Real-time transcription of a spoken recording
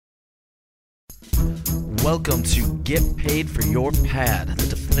Welcome to Get Paid for Your Pad, the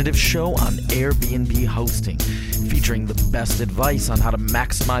definitive show on Airbnb hosting, featuring the best advice on how to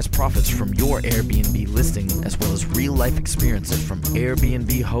maximize profits from your Airbnb listing, as well as real-life experiences from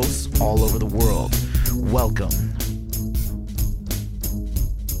Airbnb hosts all over the world. Welcome.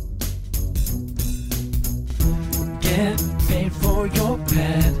 Get paid for your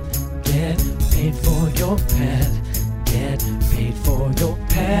pad. Get paid for your pad. Get paid for your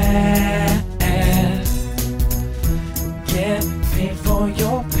pad. Get paid for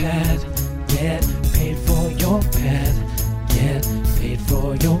your pad. Get paid for your pad. Get paid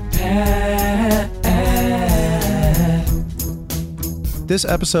for your pad. This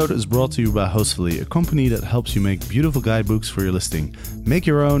episode is brought to you by Hostfully, a company that helps you make beautiful guidebooks for your listing. Make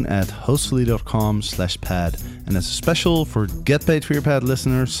your own at hostfully.com/pad. And as a special for Get Paid for Your Pad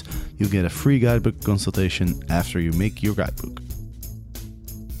listeners, you'll get a free guidebook consultation after you make your guidebook.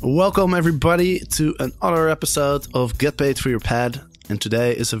 Welcome everybody to another episode of Get Paid for Your Pad. And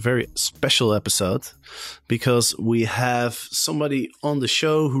today is a very special episode because we have somebody on the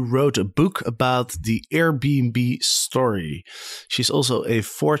show who wrote a book about the Airbnb story. She's also a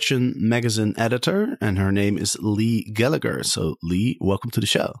Fortune magazine editor, and her name is Lee Gallagher. So Lee, welcome to the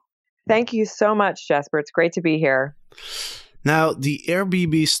show. Thank you so much, Jesper. It's great to be here. Now, the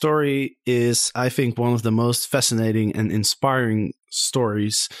Airbnb story is, I think, one of the most fascinating and inspiring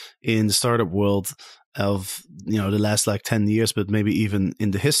stories in the startup world of, the last 10 years, but maybe even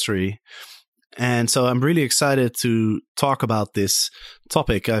in the history. And so I'm really excited to talk about this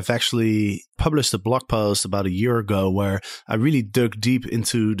topic. I've actually published a blog post about a year ago where I really dug deep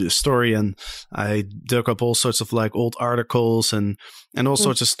into the story, and I dug up all sorts of old articles and all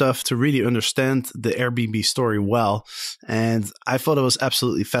sorts of stuff to really understand the Airbnb story well. And I thought it was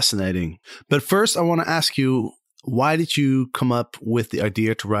absolutely fascinating. But first, I want to ask you, why did you come up with the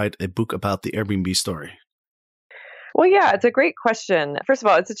idea to write a book about the Airbnb story? Well, yeah, it's a great question. First of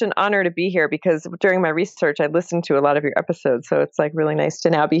all, it's such an honor to be here because during my research, I listened to a lot of your episodes. So it's really nice to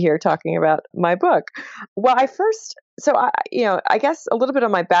now be here talking about my book. Well, I guess a little bit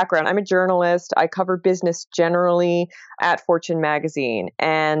of my background. I'm a journalist. I cover business generally at Fortune magazine.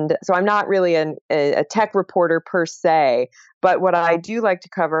 And so I'm not really a tech reporter per se. But what I do like to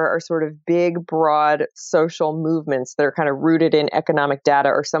cover are sort of big, broad social movements that are kind of rooted in economic data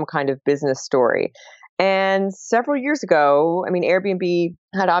or some kind of business story. And several years ago, Airbnb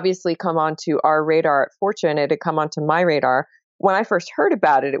had obviously come onto our radar at Fortune. It had come onto my radar. When I first heard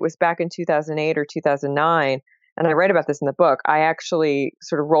about it, it was back in 2008 or 2009. And I write about this in the book. I actually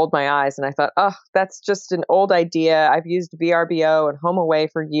sort of rolled my eyes and I thought, oh, that's just an old idea. I've used VRBO and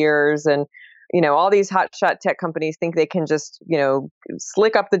HomeAway for years. And, all these hotshot tech companies think they can just,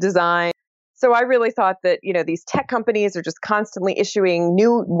 slick up the design. So I really thought that, these tech companies are just constantly issuing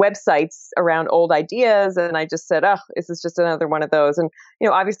new websites around old ideas. And I just said, oh, this is just another one of those. And,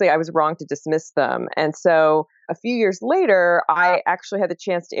 obviously I was wrong to dismiss them. And so a few years later, I actually had the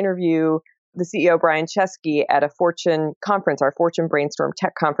chance to interview the CEO, Brian Chesky, at a Fortune conference, our Fortune Brainstorm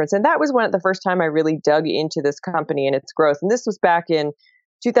Tech Conference. And that was the first time I really dug into this company and its growth. And this was back in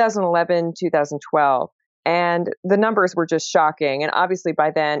 2011, 2012. And the numbers were just shocking. And obviously by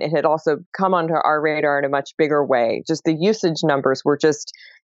then it had also come onto our radar in a much bigger way. Just the usage numbers were just,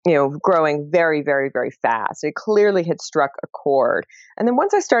 growing very, very, very fast. It clearly had struck a chord. And then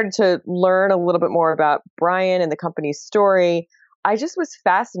once I started to learn a little bit more about Brian and the company's story, I just was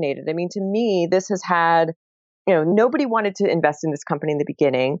fascinated. To me, this has had, nobody wanted to invest in this company in the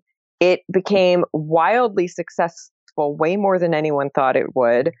beginning. It became wildly successful, way more than anyone thought it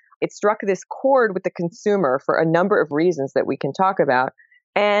would. It struck this chord with the consumer for a number of reasons that we can talk about.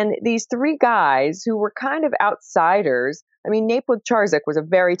 And these three guys who were kind of outsiders, Naples Charzuk was a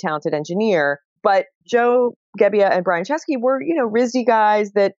very talented engineer, but Joe Gebbia and Brian Chesky were, RISD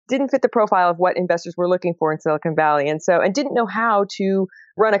guys that didn't fit the profile of what investors were looking for in Silicon Valley. And didn't know how to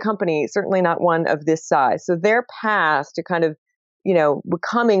run a company, certainly not one of this size. So their path to kind of,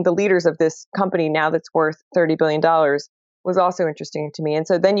 becoming the leaders of this company now that's worth $30 billion was also interesting to me. And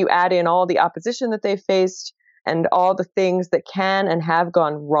so then you add in all the opposition that they faced and all the things that can and have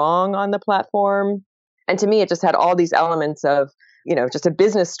gone wrong on the platform. And to me, it just had all these elements of, just a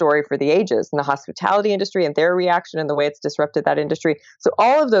business story for the ages and the hospitality industry and their reaction and the way it's disrupted that industry. So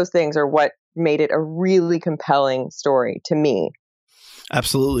all of those things are what made it a really compelling story to me.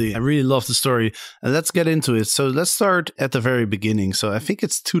 Absolutely. I really love the story. And let's get into it. So let's start at the very beginning. So I think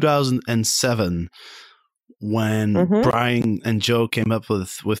it's 2007 when Brian and Joe came up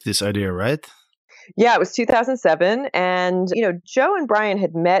with this idea, right? Yeah, it was 2007. And, Joe and Brian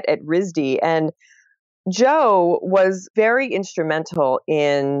had met at RISD. And Joe was very instrumental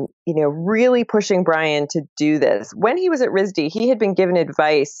in, really pushing Brian to do this. When he was at RISD, he had been given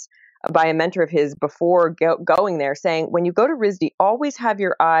advice by a mentor of his before going there, saying, when you go to RISD, always have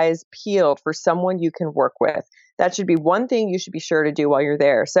your eyes peeled for someone you can work with. That should be one thing you should be sure to do while you're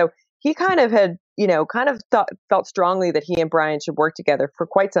there. So he kind of had, felt strongly that he and Brian should work together for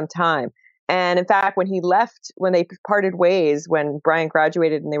quite some time. And in fact, when they parted ways, when Brian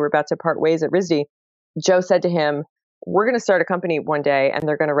graduated and they were about to part ways at RISD, Joe said to him, we're going to start a company one day and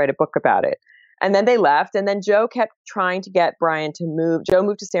they're going to write a book about it. And then they left. And then Joe kept trying to get Brian to move. Joe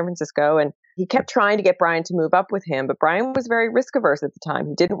moved to San Francisco and he kept trying to get Brian to move up with him. But Brian was very risk averse at the time.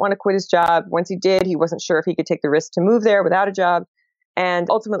 He didn't want to quit his job. Once he did, he wasn't sure if he could take the risk to move there without a job. And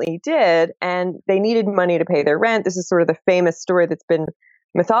ultimately he did. And they needed money to pay their rent. This is sort of the famous story that's been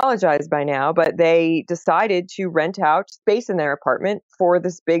mythologized by now, but they decided to rent out space in their apartment for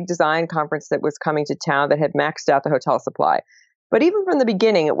this big design conference that was coming to town that had maxed out the hotel supply. But even from the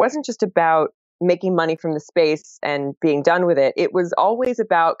beginning, it wasn't just about making money from the space and being done with it. It was always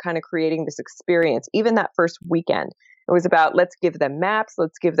about kind of creating this experience. Even that first weekend, it was about, let's give them maps,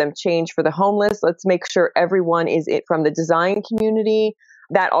 let's give them change for the homeless, let's make sure everyone is it from the design community.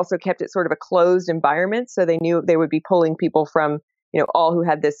 That also kept it sort of a closed environment. So they knew they would be pulling people from all who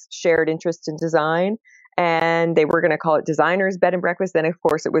had this shared interest in design. And they were going to call it Designers Bed and Breakfast. Then, of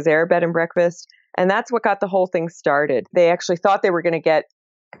course, it was Air Bed and Breakfast. And that's what got the whole thing started. They actually thought they were going to get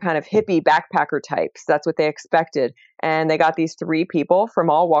kind of hippie backpacker types. That's what they expected. And they got these 3 people from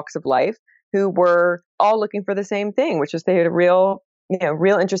all walks of life who were all looking for the same thing, which is they had a real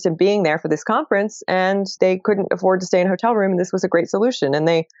interest in being there for this conference. And they couldn't afford to stay in a hotel room. And this was a great solution. And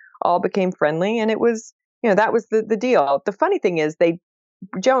they all became friendly. And it was, that was the deal. The funny thing is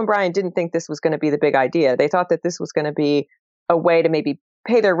Joe and Brian didn't think this was going to be the big idea. They thought that this was going to be a way to maybe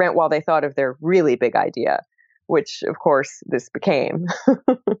pay their rent while they thought of their really big idea, which of course this became.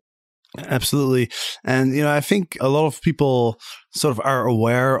 Absolutely. And, I think a lot of people sort of are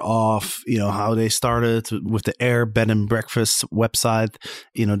aware of, how they started with the Air Bed and Breakfast website,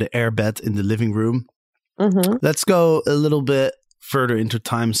 the Air Bed in the living room. Mm-hmm. Let's go a little bit further into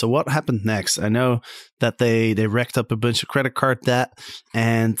time. So what happened next? I know that they racked up a bunch of credit card debt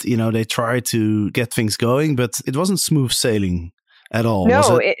and, they tried to get things going, but it wasn't smooth sailing at all.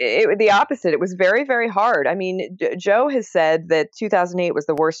 No, it the opposite. It was very, very hard. I mean, Joe has said that 2008 was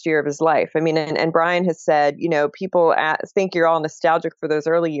the worst year of his life. I mean, and Brian has said, people think you're all nostalgic for those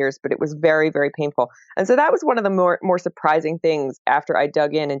early years, but it was very, very painful. And so that was one of the more surprising things after I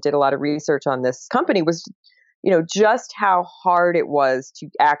dug in and did a lot of research on this company was just how hard it was to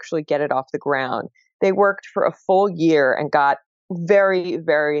actually get it off the ground. They worked for a full year and got very,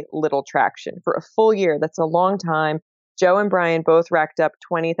 very little traction. For a full year, that's a long time. Joe and Brian both racked up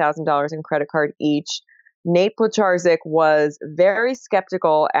 $20,000 in credit card each. Nate Blacharczyk was very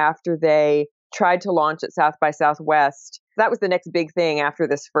skeptical after they tried to launch at South by Southwest. That was the next big thing after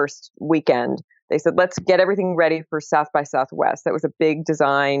this first weekend. They said, let's get everything ready for South by Southwest. That was a big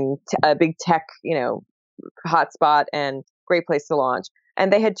design, a big tech, hotspot and great place to launch.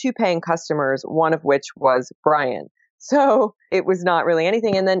 And they had 2 paying customers, one of which was Brian. So it was not really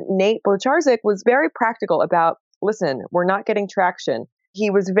anything. And then Nate Blacharczyk was very practical about, listen, we're not getting traction. He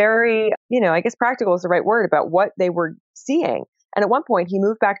was very, I guess practical is the right word about what they were seeing. And at one point he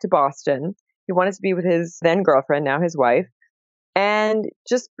moved back to Boston. He wanted to be with his then girlfriend, now his wife, and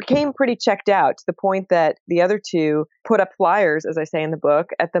just became pretty checked out to the point that the other 2 put up flyers, as I say in the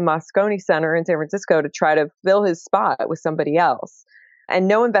book, at the Moscone Center in San Francisco to try to fill his spot with somebody else. And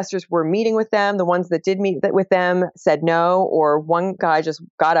no investors were meeting with them. The ones that did meet with them said no, or one guy just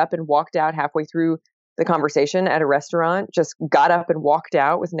got up and walked out halfway through the conversation at a restaurant, just got up and walked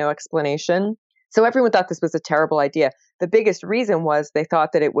out with no explanation. So everyone thought this was a terrible idea. The biggest reason was they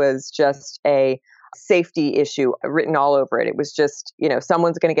thought that it was just a safety issue written all over it. It was just,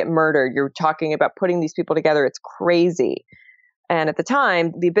 someone's going to get murdered. You're talking about putting these people together. It's crazy. And at the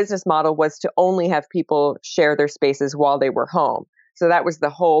time, the business model was to only have people share their spaces while they were home. So that was the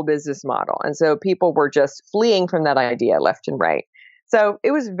whole business model. And so people were just fleeing from that idea left and right. So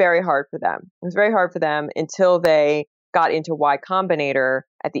it was very hard for them. It was very hard for them until they got into Y Combinator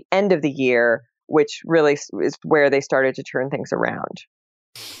at the end of the year, which really is where they started to turn things around.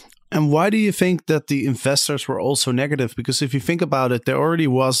 And why do you think that the investors were also negative? Because if you think about it, there already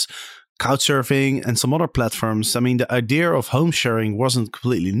was Couchsurfing and some other platforms. I mean, the idea of home sharing wasn't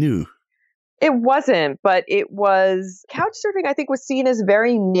completely new. It wasn't, but it was, Couchsurfing, I think, was seen as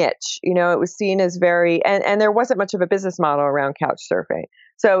very niche. It was seen as very, and there wasn't much of a business model around Couchsurfing.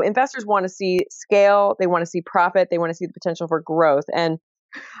 So investors want to see scale, they want to see profit, they want to see the potential for growth. And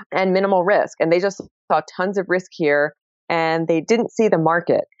and minimal risk. And they just saw tons of risk here and they didn't see the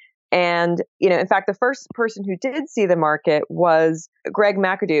market. And, in fact, the first person who did see the market was Greg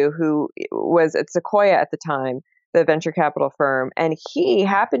McAdoo, who was at Sequoia at the time, the venture capital firm. And he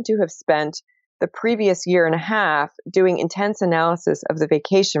happened to have spent the previous year and a half doing intense analysis of the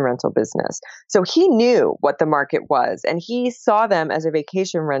vacation rental business. So he knew what the market was and he saw them as a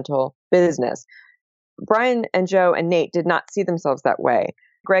vacation rental business. Brian and Joe and Nate did not see themselves that way.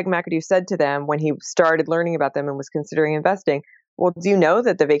 Greg McAdoo said to them when he started learning about them and was considering investing, well, do you know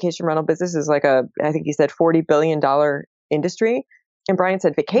that the vacation rental business is like I think he said $40 billion industry? And Brian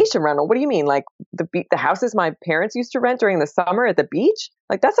said, vacation rental? What do you mean? Like the houses my parents used to rent during the summer at the beach?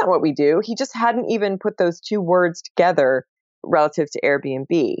 Like, that's not what we do. He just hadn't even put those two words together relative to Airbnb.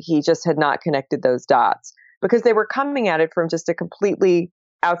 He just had not connected those dots because they were coming at it from just a completely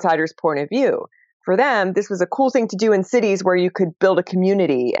outsider's point of view. For them, this was a cool thing to do in cities where you could build a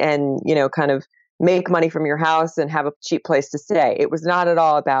community and, kind of make money from your house and have a cheap place to stay. It was not at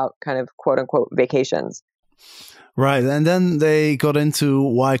all about kind of quote unquote vacations. Right. And then they got into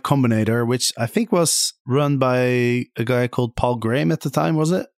Y Combinator, which I think was run by a guy called Paul Graham at the time,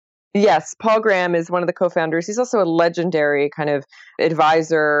 was it? Yes. Paul Graham is one of the co-founders. He's also a legendary kind of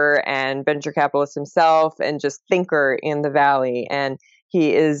advisor and venture capitalist himself and just thinker in the Valley. And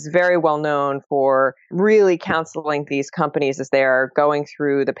he is very well known for really counseling these companies as they are going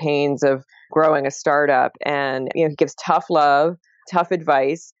through the pains of growing a startup. And, he gives tough love, tough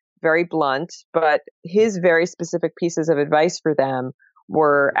advice, very blunt, but his very specific pieces of advice for them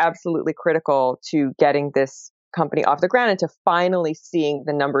were absolutely critical to getting this company off the ground and to finally seeing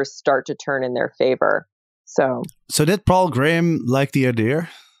the numbers start to turn in their favor. So did Paul Graham like the idea?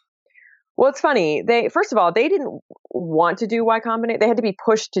 Well, it's funny. First of all, they didn't want to do Y Combinator. They had to be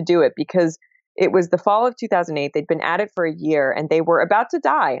pushed to do it because it was the fall of 2008. They'd been at it for a year and they were about to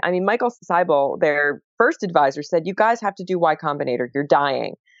die. I mean, Michael Seibel, their first advisor, said, you guys have to do Y Combinator. You're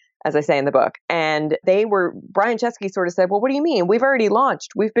dying, as I say in the book. And Brian Chesky sort of said, well, what do you mean? We've already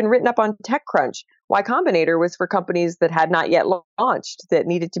launched. We've been written up on TechCrunch. Y Combinator was for companies that had not yet launched, that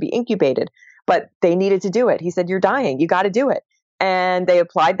needed to be incubated, but they needed to do it. He said, you're dying. You got to do it. And they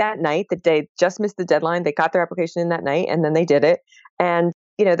applied that night. That they just missed the deadline. They got their application in that night and then they did it. And,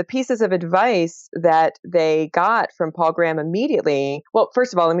 the pieces of advice that they got from Paul Graham immediately. Well,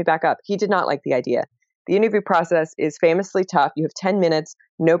 first of all, let me back up. He did not like the idea. The interview process is famously tough. You have 10 minutes,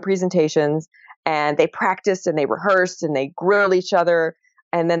 no presentations, and they practiced and they rehearsed and they grilled each other.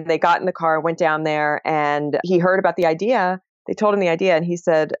 And then they got in the car, went down there, and he heard about the idea. They told him the idea and he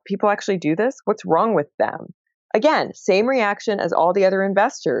said, people actually do this? What's wrong with them? Again, same reaction as all the other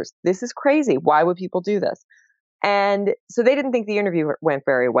investors. This is crazy. Why would people do this? And so they didn't think the interview went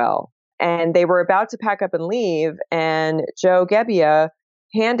very well. And they were about to pack up and leave. And Joe Gebbia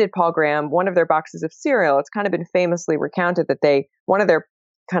handed Paul Graham one of their boxes of cereal. It's kind of been famously recounted that one of their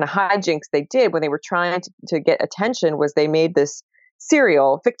kind of hijinks they did when they were trying to get attention was they made this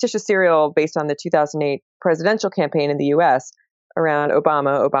cereal, fictitious cereal based on the 2008 presidential campaign in the US around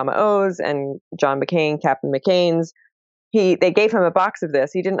Obama O's, and John McCain, Captain McCain's. They gave him a box of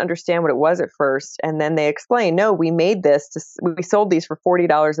this. He didn't understand what it was at first. And then they explained, no, we made this. We sold these for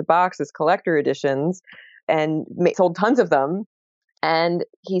 $40 a box as collector editions and sold tons of them. And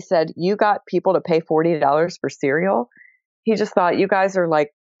he said, you got people to pay $40 for cereal? He just thought, you guys are like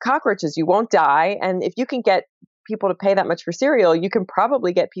cockroaches. You won't die. And if you can get people to pay that much for cereal, you can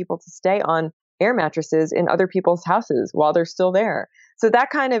probably get people to stay on air mattresses in other people's houses while they're still there. So that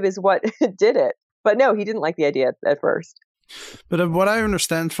kind of is what did it. But no, he didn't like the idea at first. But what I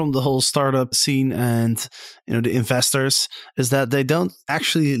understand from the whole startup scene and the investors is that they don't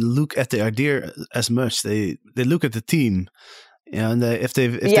actually look at the idea as much. They look at the team. And if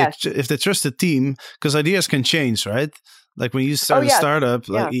they trust the team, because ideas can change, right? Like when you start a startup,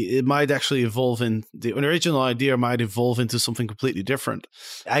 it might actually evolve in the original idea might evolve into something completely different.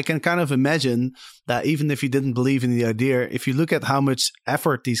 I can kind of imagine that even if you didn't believe in the idea, if you look at how much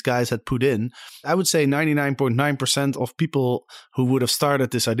effort these guys had put in, I would say 99.9% of people who would have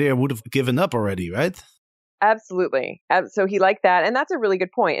started this idea would have given up already, right? Absolutely. So he liked that. And that's a really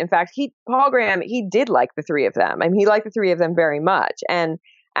good point. In fact, Paul Graham, he did like the three of them. I mean, he liked the three of them very much. And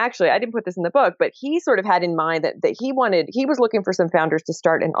actually, I didn't put this in the book, but he sort of had in mind that he was looking for some founders to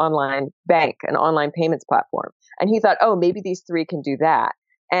start an online bank, an online payments platform. And he thought, oh, maybe these three can do that.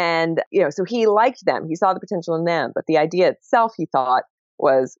 And, so he liked them. He saw the potential in them. But the idea itself, he thought,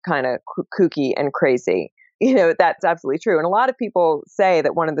 was kind of kooky and crazy. That's absolutely true. And a lot of people say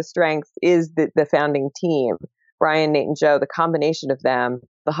that one of the strengths is the founding team, Brian, Nate, and Joe, the combination of them,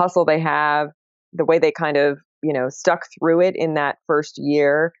 the hustle they have, the way they kind of stuck through it in that first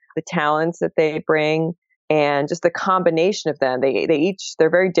year, the talents that they bring, and just the combination of them. They're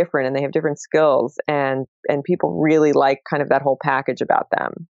very different and they have different skills, and people really like kind of that whole package about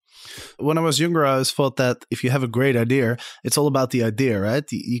them. When I was younger, I always thought that if you have a great idea, it's all about the idea, right?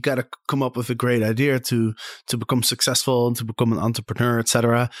 You got to come up with a great idea to become successful and to become an entrepreneur,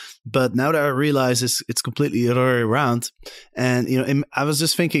 etc. But now that I realize it's completely the other way around. And, I was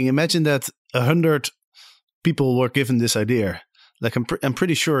just thinking, imagine that 100 people were given this idea. Like I'm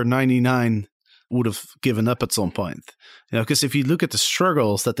pretty sure 99 would have given up at some point, because if you look at the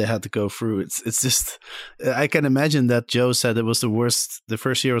struggles that they had to go through, it's just, I can imagine that Joe said it was the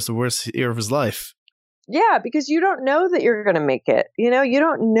first year was the worst year of his life. Yeah, because you don't know that you're going to make it. You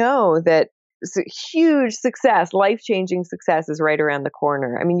don't know that huge success, life-changing success is right around the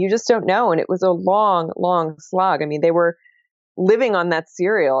corner. I mean, you just don't know. And it was a long, long slog. I mean, they were living on that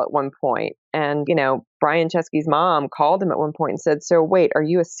cereal at one point. And, Brian Chesky's mom called him at one point and said, "So wait, are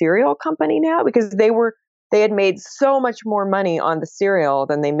you a cereal company now?" Because they had made so much more money on the cereal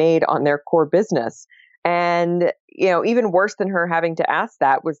than they made on their core business. And, even worse than her having to ask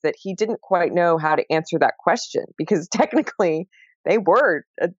that was that he didn't quite know how to answer that question, because technically they were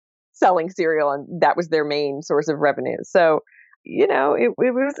selling cereal and that was their main source of revenue. So, I think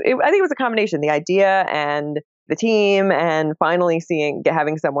it was a combination, the idea and the team, and finally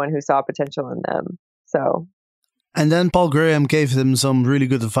having someone who saw potential in them. So, and then Paul Graham gave them some really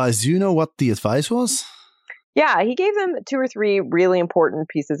good advice. Do you know what the advice was? Yeah, he gave them 2 or 3 really important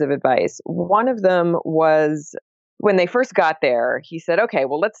pieces of advice. One of them was when they first got there, he said, "Okay,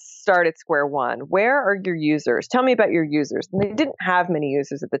 well, let's start at square one. Where are your users? Tell me about your users." And they didn't have many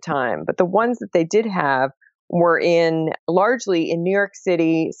users at the time, but the ones that they did have were largely in New York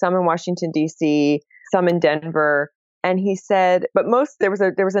City, some in Washington, D.C., some in Denver. And he said, but there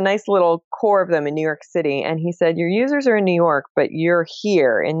was a nice little core of them in New York City. And he said, "Your users are in New York, but you're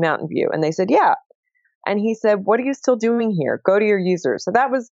here in Mountain View." And they said, "Yeah." And he said, "What are you still doing here? Go to your users." So that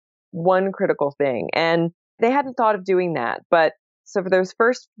was one critical thing. And they hadn't thought of doing that. But so for those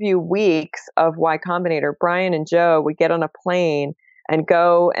first few weeks of Y Combinator, Brian and Joe would get on a plane and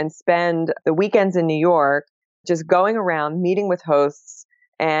go and spend the weekends in New York, just going around meeting with hosts.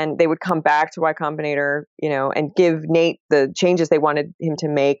 And they would come back to Y Combinator, and give Nate the changes they wanted him to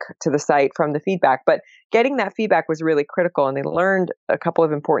make to the site from the feedback. But getting that feedback was really critical. And they learned a couple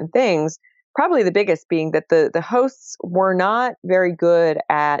of important things, probably the biggest being that the hosts were not very good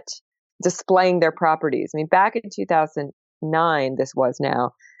at displaying their properties. I mean, back in 2009, this was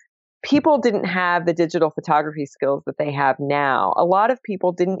now, people didn't have the digital photography skills that they have now. A lot of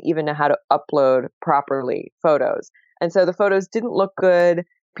people didn't even know how to upload properly photos. And so the photos didn't look good.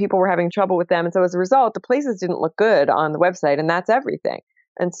 People were having trouble with them. And so as a result, the places didn't look good on the website, and that's everything.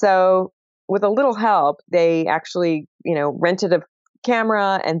 And so with a little help, they actually, rented a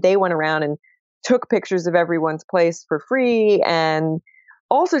camera and they went around and took pictures of everyone's place for free, and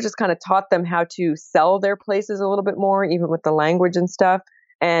also just kind of taught them how to sell their places a little bit more, even with the language and stuff.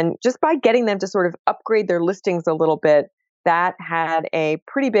 And just by getting them to sort of upgrade their listings a little bit, that had a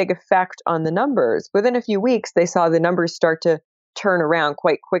pretty big effect on the numbers. Within a few weeks, they saw the numbers start to turn around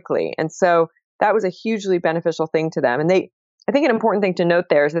quite quickly. And so that was a hugely beneficial thing to them. And I think an important thing to note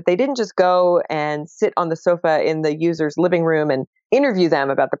there is that they didn't just go and sit on the sofa in the user's living room and interview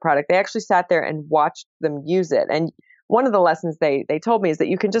them about the product. They actually sat there and watched them use it. And one of the lessons they told me is that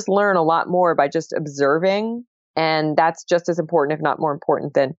you can just learn a lot more by just observing. And that's just as important, if not more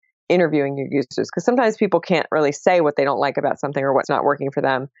important, than interviewing your users, because sometimes people can't really say what they don't like about something or what's not working for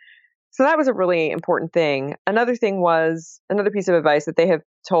them. So that was a really important thing. Another piece of advice that they have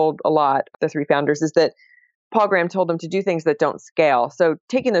told a lot, the 3 founders, is that Paul Graham told them to do things that don't scale. So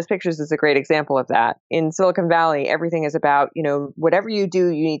taking those pictures is a great example of that. In Silicon Valley, everything is about, whatever you do,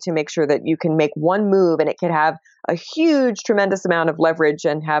 you need to make sure that you can make one move and it can have a huge, tremendous amount of leverage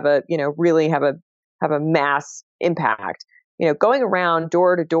and really have a mass impact. Going around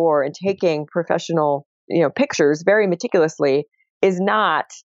door to door and taking professional, pictures very meticulously is not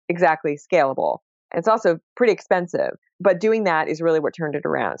exactly scalable. It's also pretty expensive, but doing that is really what turned it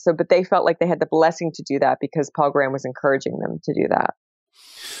around. But they felt like they had the blessing to do that because Paul Graham was encouraging them to do that.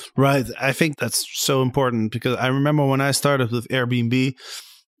 Right. I think that's so important because I remember when I started with Airbnb,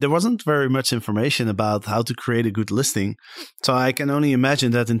 there wasn't very much information about how to create a good listing. So I can only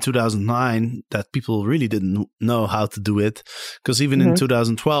imagine that in 2009 that people really didn't know how to do it. Because even in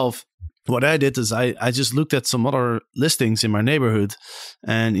 2012, what I did is I just looked at some other listings in my neighborhood.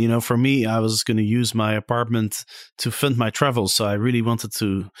 And, for me, I was going to use my apartment to fund my travels. So I really wanted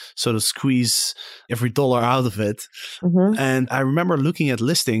to sort of squeeze every dollar out of it. Mm-hmm. And I remember looking at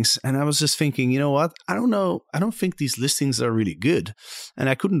listings and I was just thinking, you know what? I don't know. I don't think these listings are really good. And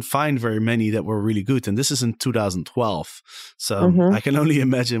I couldn't find very many that were really good. And this is in 2012. So I can only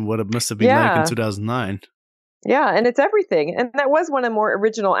imagine what it must have been like in 2009. Yeah, and it's everything. And that was one of the more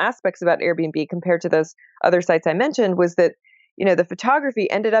original aspects about Airbnb compared to those other sites I mentioned, was that, the photography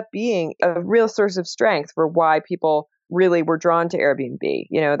ended up being a real source of strength for why people really were drawn to Airbnb.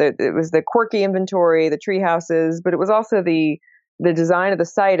 It was the quirky inventory, the tree houses, but it was also the design of the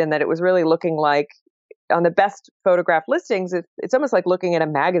site, and that it was really looking like, on the best photographed listings, it's almost like looking at a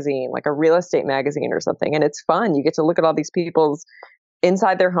magazine, like a real estate magazine or something. And it's fun. You get to look at all these people's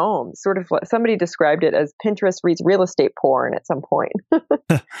inside their homes. Sort of, somebody described it as Pinterest reads real estate porn at some point.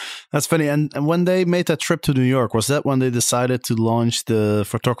 That's funny. And when they made that trip to New York, was that when they decided to launch the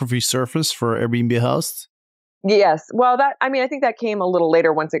photography service for Airbnb hosts? Yes. Well, I think that came a little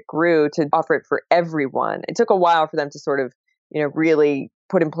later once it grew to offer it for everyone. It took a while for them to sort of, really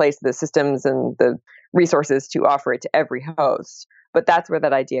put in place the systems and the resources to offer it to every host. But that's where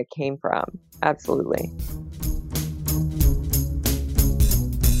that idea came from. Absolutely.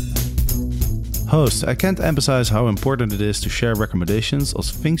 Host, I can't emphasize how important it is to share recommendations of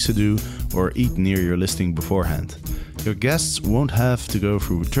things to do or eat near your listing beforehand. Your guests won't have to go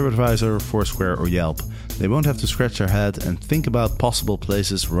through TripAdvisor, Foursquare or Yelp. They won't have to scratch their head and think about possible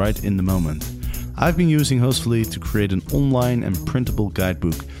places right in the moment. I've been using Hostfully to create an online and printable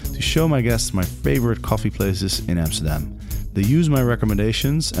guidebook to show my guests my favorite coffee places in Amsterdam. They use my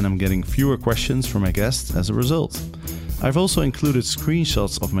recommendations and I'm getting fewer questions from my guests as a result. I've also included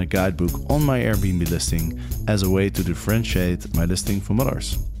screenshots of my guidebook on my Airbnb listing as a way to differentiate my listing from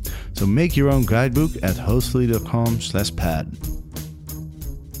others. So make your own guidebook at hostfully.com/pad.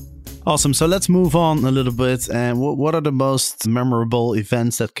 Awesome. So let's move on a little bit. And what are the most memorable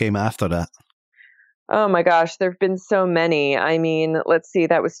events that came after that? Oh my gosh, there have been so many. Let's see,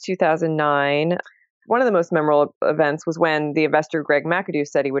 that was 2009. One of the most memorable events was when the investor Greg McAdoo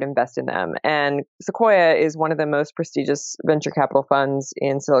said he would invest in them. And Sequoia is one of the most prestigious venture capital funds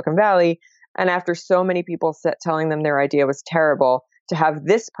in Silicon Valley. And after so many people telling them their idea was terrible, to have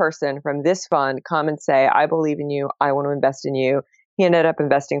this person from this fund come and say, I believe in you, I want to invest in you. He ended up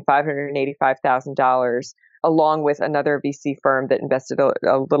investing $585,000 along with another VC firm that invested a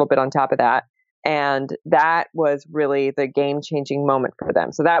little bit on top of that. And that was really the game-changing moment for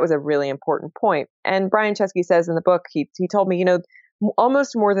them. So that was a really important point. And Brian Chesky says in the book, he told me,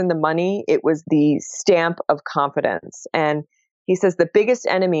 almost more than the money, it was the stamp of confidence. And he says the biggest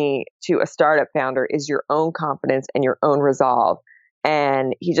enemy to a startup founder is your own confidence and your own resolve.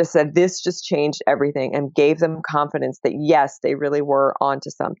 And he just said this just changed everything and gave them confidence that, yes, they really were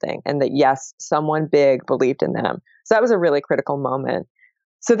onto something and that, yes, someone big believed in them. So that was a really critical moment.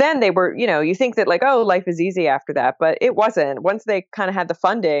 So then they were, you think that like, oh, life is easy after that, but it wasn't. Once they kind of had the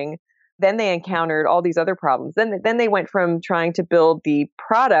funding, then they encountered all these other problems. Then they went from trying to build the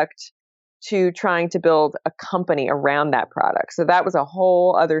product to trying to build a company around that product. So that was a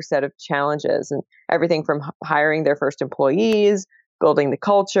whole other set of challenges, and everything from hiring their first employees, building the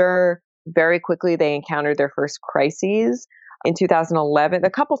culture. Very quickly, they encountered their first crises. In 2011, a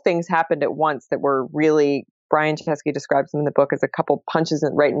couple things happened at once that were really, Brian Chesky describes them in the book as a couple punches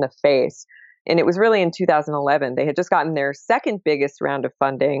right in the face. And it was really in 2011. They had just gotten their second biggest round of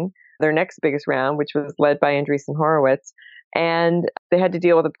funding, their next biggest round, which was led by Andreessen Horowitz. And they had to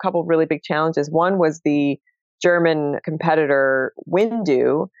deal with a couple really big challenges. One was the German competitor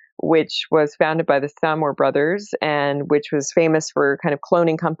Windoo, which was founded by the Samwer brothers and which was famous for kind of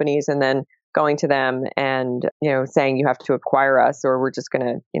cloning companies and then going to them and, saying you have to acquire us or we're just going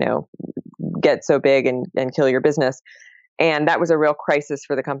to, get so big and kill your business. And that was a real crisis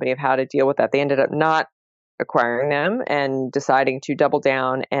for the company of how to deal with that. They ended up not acquiring them and deciding to double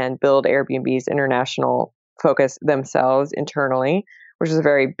down and build Airbnb's international focus themselves internally, which was a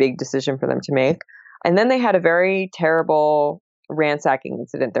very big decision for them to make. And then they had a very terrible ransacking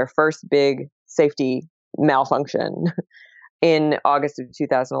incident, their first big safety malfunction in August of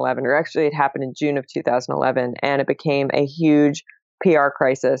 2011, or actually it happened in June of 2011, and it became a huge PR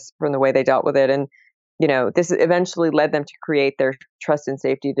crisis from the way they dealt with it. And, this eventually led them to create their trust and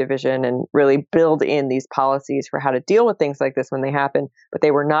safety division and really build in these policies for how to deal with things like this when they happen, but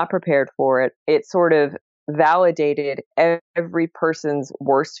they were not prepared for it. It sort of validated every person's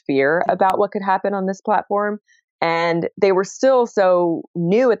worst fear about what could happen on this platform. And they were still so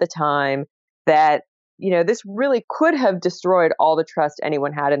new at the time that this really could have destroyed all the trust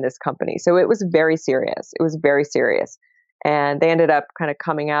anyone had in this company. So it was very serious. It was very serious. And they ended up kind of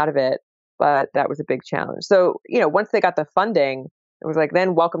coming out of it, but that was a big challenge. So, once they got the funding, it was like,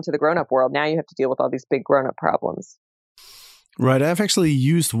 then welcome to the grown-up world. Now you have to deal with all these big grown-up problems. Right. I've actually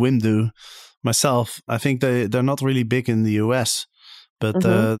used Wimdu myself. I think they're not really big in the US, but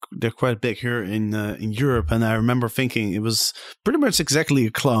they're quite big here in Europe. And I remember thinking it was pretty much exactly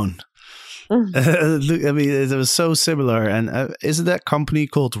a clone. I mean, it was so similar. And isn't that company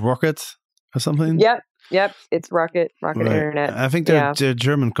called Rocket or something? Yep. It's Rocket right. Internet. I think they're a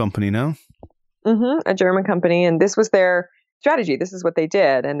German company, no? A German company. And this was their strategy. This is what they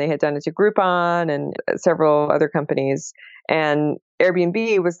did. And they had done it to Groupon and several other companies. And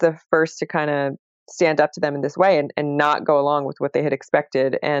Airbnb was the first to kind of stand up to them in this way and not go along with what they had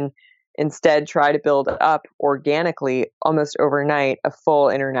expected, and instead try to build up organically, almost overnight, a full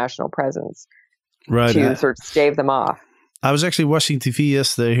international presence to sort of stave them off. I was actually watching TV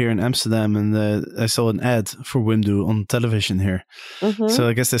yesterday here in Amsterdam, and I saw an ad for Wimdu on television here. So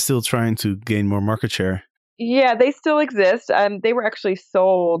I guess they're still trying to gain more market share. Yeah, they still exist. They were actually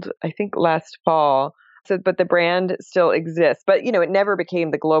sold, I think, last fall. So, but the brand still exists. But, it never became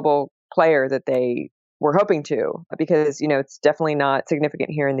the global player that they were hoping to, because, it's definitely not significant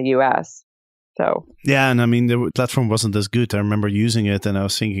here in the US. So yeah, and I mean, the platform wasn't as good. I remember using it and I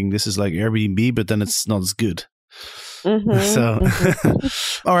was thinking this is like Airbnb, but then it's not as good. So,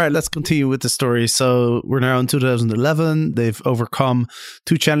 all right, let's continue with the story. So we're now in 2011. They've overcome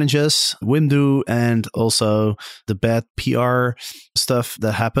two challenges, Wimdu and also the bad PR stuff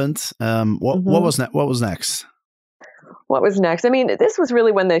that happened. What was next? What was next? I mean, this was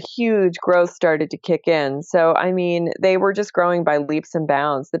really when the huge growth started to kick in. So, I mean, they were just growing by leaps and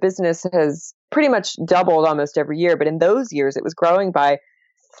bounds. The business has pretty much doubled almost every year, but in those years, it was growing by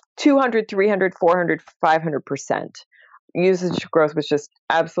 200, 300, 400, 500%. Usage growth was just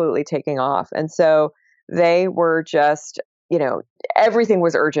absolutely taking off. And so they were just, everything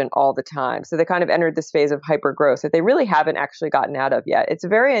was urgent all the time. So they kind of entered this phase of hyper growth that they really haven't actually gotten out of yet. It's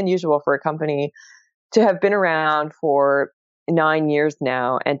very unusual for a company to have been around for 9 years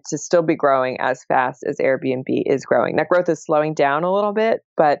now and to still be growing as fast as Airbnb is growing. That growth is slowing down a little bit,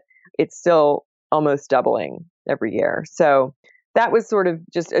 but it's still almost doubling every year. So that was sort of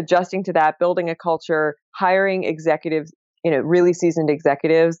just adjusting to that, building a culture, hiring executives, really seasoned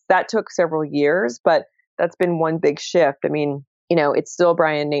executives. That took several years, but that's been one big shift. I mean, it's still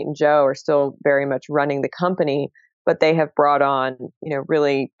Brian, Nate, and Joe are still very much running the company, but they have brought on,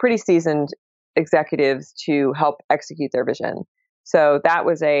 really pretty seasoned executives to help execute their vision. So that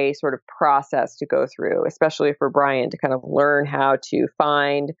was a sort of process to go through, especially for Brian to kind of learn how to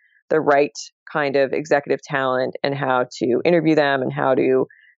find the right kind of executive talent and how to interview them and how to,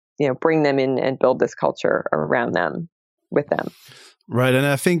 bring them in and build this culture around them, with them. Right. And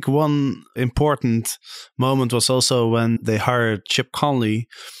I think one important moment was also when they hired Chip Conley,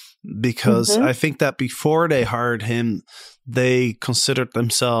 because I think that before they hired him, they considered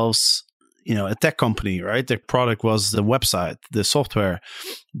themselves, a tech company, right? Their product was the website, the software.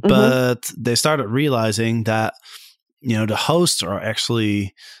 But they started realizing that, the hosts are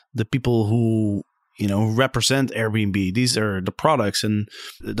actually the people who, represent Airbnb. These are the products, and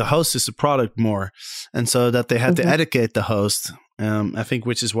the host is the product more. And so that they had to educate the host, I think,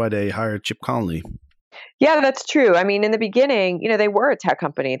 which is why they hired Chip Conley. Yeah, that's true. I mean, in the beginning, they were a tech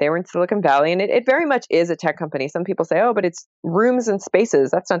company. They were in Silicon Valley, and it very much is a tech company. Some people say, oh, but it's rooms and spaces.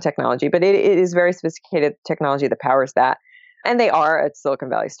 That's not technology, but it is very sophisticated technology that powers that. And they are a Silicon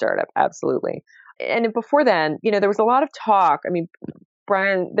Valley startup, absolutely. And before then, there was a lot of talk. I mean,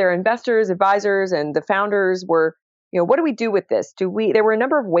 Brian, their investors, advisors, and the founders were, what do we do with this? There were a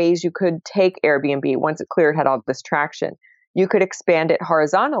number of ways you could take Airbnb once it cleared had all this traction. You could expand it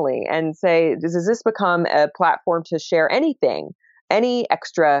horizontally and say, does this become a platform to share anything, any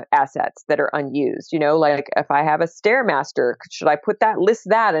extra assets that are unused? Like if I have a Stairmaster, should I list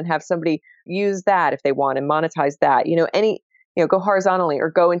that and have somebody use that if they want and monetize that? Go horizontally or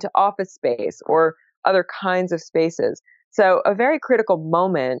go into office space or other kinds of spaces. So a very critical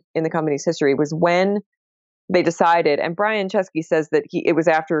moment in the company's history was when they decided, and Brian Chesky says that it was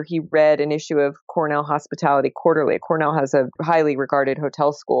after he read an issue of Cornell Hospitality Quarterly. Cornell has a highly regarded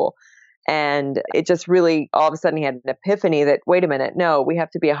hotel school. And it just really, all of a sudden he had an epiphany that, wait a minute, no, we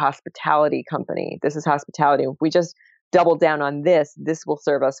have to be a hospitality company. This is hospitality. If we just double down on this will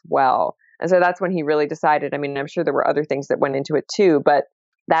serve us well. And so that's when he really decided. I mean, I'm sure there were other things that went into it too, but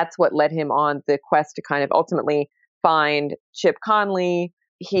that's what led him on the quest to kind of ultimately find Chip Conley,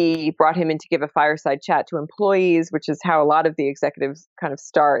 he brought him in to give a fireside chat to employees, which is how a lot of the executives kind of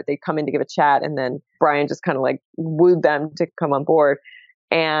start. They come in to give a chat, and then Brian just kind of like wooed them to come on board.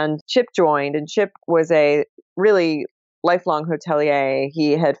 And Chip joined, and Chip was a really lifelong hotelier.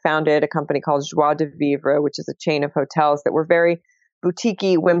 He had founded a company called Joie de Vivre, which is a chain of hotels that were very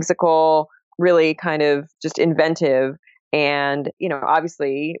boutique-y, whimsical, really kind of just inventive. And,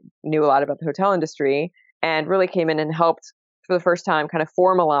 obviously knew a lot about the hotel industry and really came in and helped for the first time kind of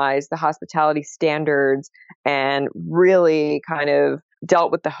formalize the hospitality standards and really kind of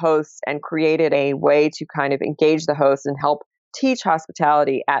dealt with the hosts and created a way to kind of engage the hosts and help teach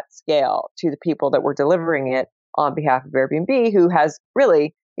hospitality at scale to the people that were delivering it on behalf of Airbnb, who has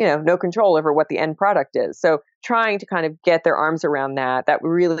really, no control over what the end product is. So trying to kind of get their arms around that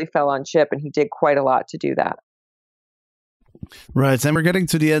really fell on Chip, and he did quite a lot to do that. Right, and we're getting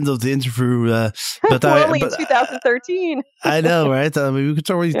to the end of the interview, but we're only in 2013. I know, right? I mean, we could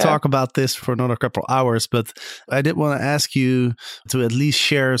already talk about this for another couple of hours, but I did want to ask you to at least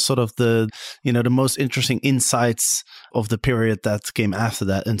share sort of the most interesting insights of the period that came after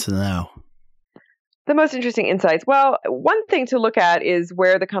that into now. The most interesting insights. Well, one thing to look at is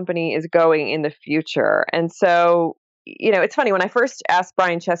where the company is going in the future, and so it's funny when I first asked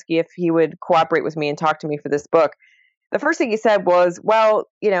Brian Chesky if he would cooperate with me and talk to me for this book. The first thing he said was, well,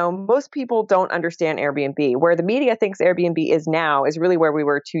 most people don't understand Airbnb. Where the media thinks Airbnb is now is really where we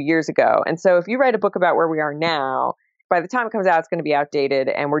were 2 years ago. And so if you write a book about where we are now, by the time it comes out, it's going to be outdated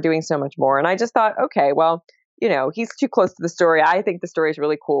and we're doing so much more. And I just thought, okay, well, he's too close to the story. I think the story is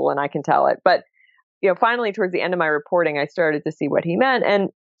really cool and I can tell it. But, finally, towards the end of my reporting, I started to see what he meant. And,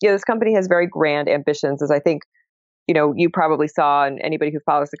 this company has very grand ambitions, as I think you probably saw, and anybody who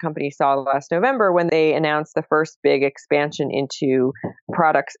follows the company saw last November when they announced the first big expansion into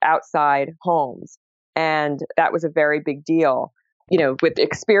products outside homes. And that was a very big deal, with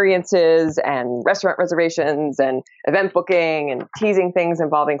experiences and restaurant reservations and event booking and teasing things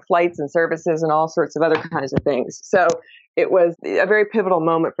involving flights and services and all sorts of other kinds of things. So it was a very pivotal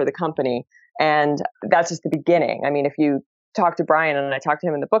moment for the company. And that's just the beginning. I mean, if you talk to Brian, and I talked to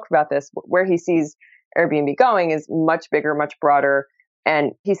him in the book about this, where he sees Airbnb going is much bigger, much broader.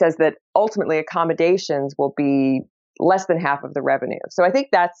 And he says that ultimately accommodations will be less than half of the revenue. So I think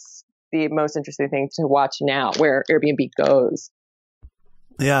that's the most interesting thing to watch now, where Airbnb goes.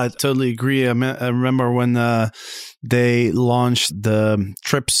 Yeah, I totally agree. I remember when they launched the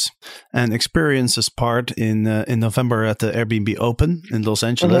trips and experiences part in November at the Airbnb Open in Los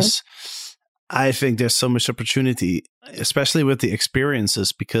Angeles. Mm-hmm. I think there's so much opportunity, especially with the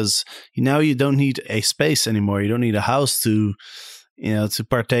experiences, because now you don't need a space anymore. You don't need a house to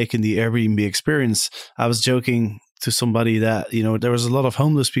partake in the Airbnb experience. I was joking to somebody that, there was a lot of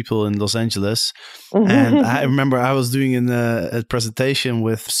homeless people in Los Angeles. Mm-hmm. And I remember I was doing a presentation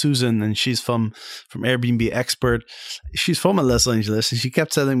with Susan, and she's from Airbnb Expert. She's from Los Angeles, and she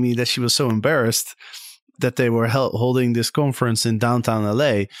kept telling me that she was so embarrassed that they were holding this conference in downtown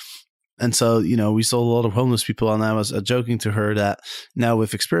LA. And so, we saw a lot of homeless people, and I was joking to her that now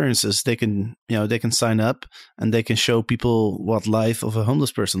with experiences, they can sign up and they can show people what life of a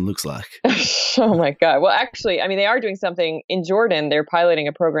homeless person looks like. Oh my God. Well, actually, I mean, they are doing something in Jordan. They're piloting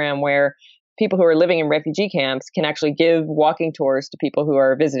a program where people who are living in refugee camps can actually give walking tours to people who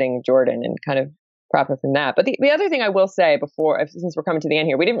are visiting Jordan and kind of profit from that. But the other thing I will say since we're coming to the end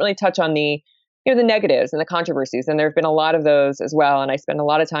here, we didn't really touch on the negatives and the controversies, and there have been a lot of those as well. And I spend a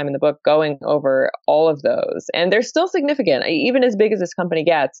lot of time in the book going over all of those, and they're still significant, even as big as this company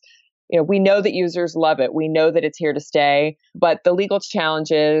gets. We know that users love it. We know that it's here to stay, but the legal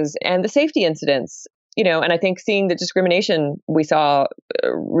challenges and the safety incidents, and I think seeing the discrimination we saw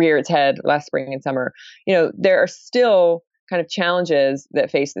rear its head last spring and summer, there are still kind of challenges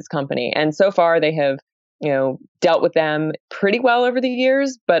that face this company. And so far they have, dealt with them pretty well over the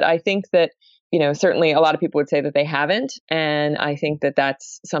years, but I think that certainly a lot of people would say that they haven't. And I think that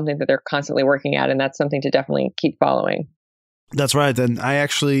that's something that they're constantly working at. And that's something to definitely keep following. That's right. And I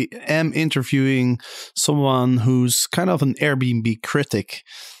actually am interviewing someone who's kind of an Airbnb critic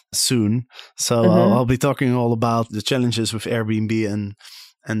soon. So I'll be talking all about the challenges with Airbnb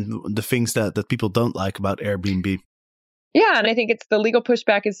and the things that people don't like about Airbnb. Yeah, and I think the legal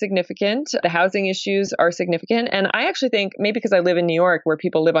pushback is significant. The housing issues are significant. And I actually think, maybe because I live in New York where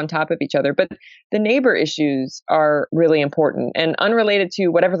people live on top of each other, but the neighbor issues are really important. And unrelated to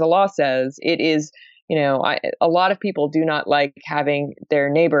whatever the law says, it is, a lot of people do not like having their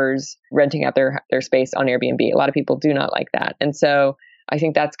neighbors renting out their space on Airbnb. A lot of people do not like that. And so I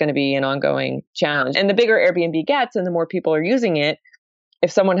think that's going to be an ongoing challenge. And the bigger Airbnb gets and the more people are using it,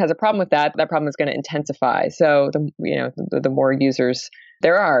 if someone has a problem with that, that problem is going to intensify. So the more users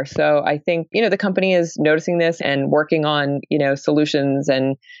there are. So I think, the company is noticing this and working on, solutions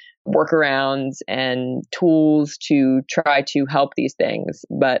and workarounds and tools to try to help these things.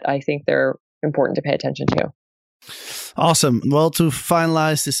 But I think they're important to pay attention to. Awesome. Well, to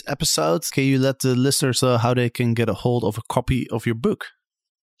finalize this episode, can you let the listeners know how they can get a hold of a copy of your book?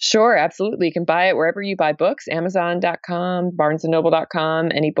 Sure, absolutely. You can buy it wherever you buy books, Amazon.com,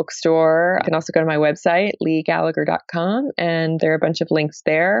 BarnesandNoble.com, any bookstore. You can also go to my website, leegallagher.com, and there are a bunch of links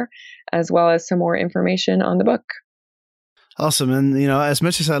there, as well as some more information on the book. Awesome. And, as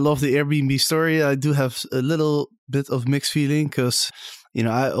much as I love the Airbnb story, I do have a little bit of mixed feeling because,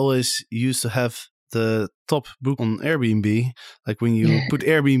 I always used to have the top book on Airbnb. Like when you put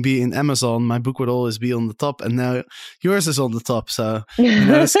Airbnb in Amazon, my book would always be on the top, and now yours is on the top. So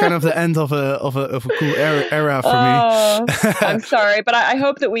it's kind of the end of a cool era for me. I'm sorry, but I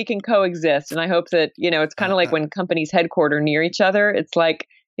hope that we can coexist, and I hope that it's kind of like when companies headquarter near each other. It's like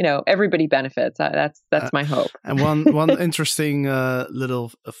everybody benefits. That's my hope. And one interesting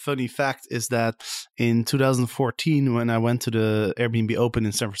little funny fact is that in 2014, when I went to the Airbnb Open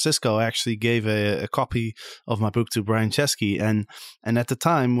in San Francisco, I actually gave a copy of my book to Brian Chesky. And at the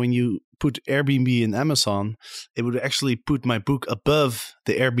time, when you put Airbnb in Amazon, it would actually put my book above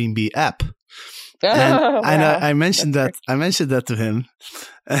the Airbnb app. And I mentioned that to him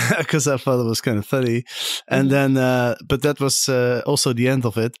because I thought it was kind of funny. And then, but that was also the end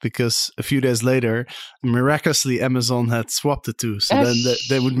of it, because a few days later, miraculously, Amazon had swapped the two. So then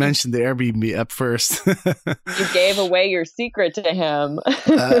they would mention the Airbnb app first. You gave away your secret to him.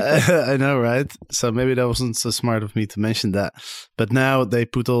 I know, right? So maybe that wasn't so smart of me to mention that. But now they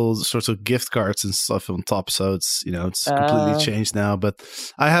put all sorts of gift cards and stuff on top. So it's, it's completely changed now. But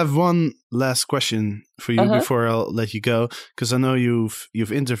I have one last question for you before I'll let you go, because I know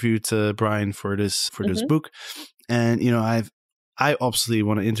you've interviewed Brian for this book, and I obviously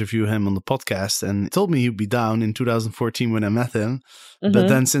want to interview him on the podcast, and he told me he'd be down in 2014 when I met him. But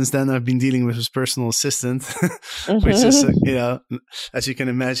then since then I've been dealing with his personal assistant, which is as you can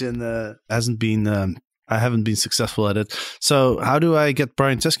imagine, I haven't been successful at it. So how do I get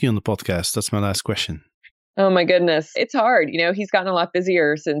Brian Chesky on the podcast? That's my last question. Oh my goodness. It's hard. He's gotten a lot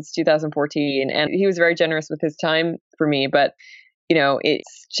busier since 2014, and he was very generous with his time for me, but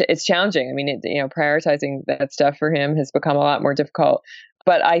it's challenging. I mean, prioritizing that stuff for him has become a lot more difficult,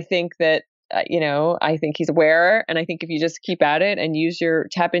 but I think that, I think he's aware, and I think if you just keep at it and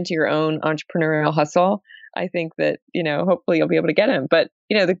tap into your own entrepreneurial hustle, I think that, hopefully you'll be able to get him. But,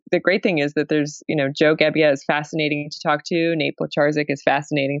 the great thing is that there's, Joe Gebbia is fascinating to talk to. Nate Blacharczyk is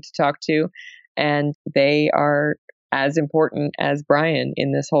fascinating to talk to. And they are as important as Brian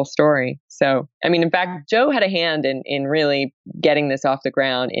in this whole story. So, I mean, in fact, Joe had a hand in really getting this off the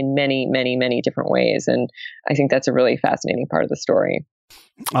ground in many, many, many different ways. And I think that's a really fascinating part of the story.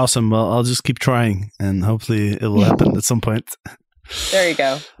 Awesome. Well, I'll just keep trying, and hopefully it will happen at some point. There you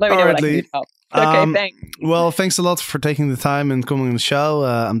go. Let me know what I can do to help. Okay, thanks. Well, thanks a lot for taking the time and coming on the show.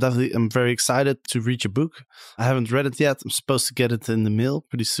 I'm very excited to read your book. I haven't read it yet. I'm supposed to get it in the mail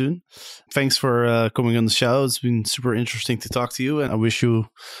pretty soon. Thanks for coming on the show. It's been super interesting to talk to you, and I wish you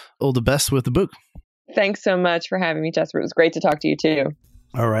all the best with the book. Thanks so much for having me, Jesper. It was great to talk to you too.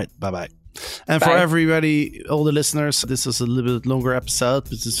 All right. Bye-bye. And Bye. For everybody, all the listeners, this is a little bit longer episode,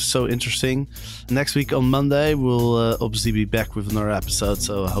 but it's so interesting. Next week on Monday, we'll obviously be back with another episode,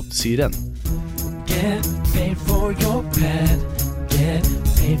 so I hope to see you then. Get paid for your pet. Get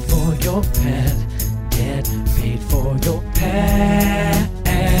paid for your pet. Get paid for your pet.